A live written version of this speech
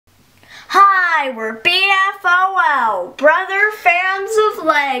Hi, we're BFOL, Brother Fans of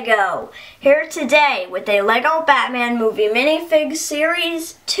Lego, here today with a Lego Batman Movie Minifig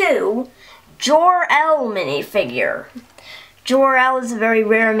Series 2 Jor-El minifigure. Jor-El is a very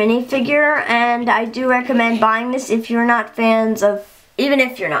rare minifigure, and I do recommend buying this if you're not fans of, even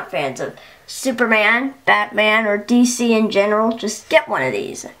if you're not fans of Superman, Batman, or DC in general, just get one of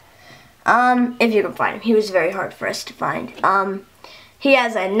these. If you can find him. He was very hard for us to find. He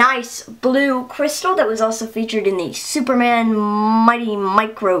has a nice blue crystal that was also featured in the Superman Mighty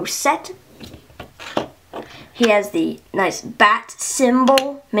Micro set. He has the nice bat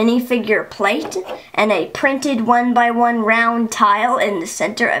symbol minifigure plate and a printed 1x1 round tile in the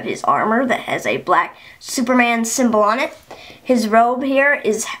center of his armor that has a black Superman symbol on it. His robe here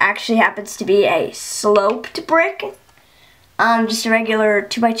actually happens to be a sloped brick. Just a regular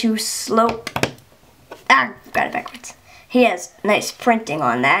 2x2 slope. Got it backwards. He has nice printing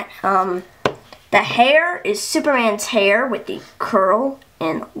on that. The hair is Superman's hair with the curl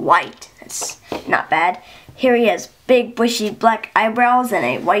in white. That's not bad. Here he has big bushy black eyebrows and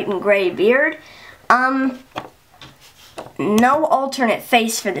a white and gray beard. No alternate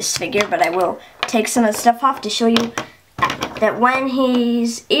face for this figure, but I will take some of the stuff off to show you that when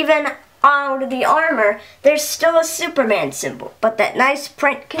he's even out of the armor, there's still a Superman symbol, but that nice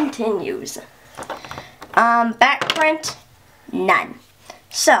print continues. Back print, none.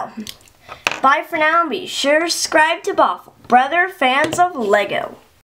 So, bye for now, and be sure to subscribe to Brother Fans of Lego.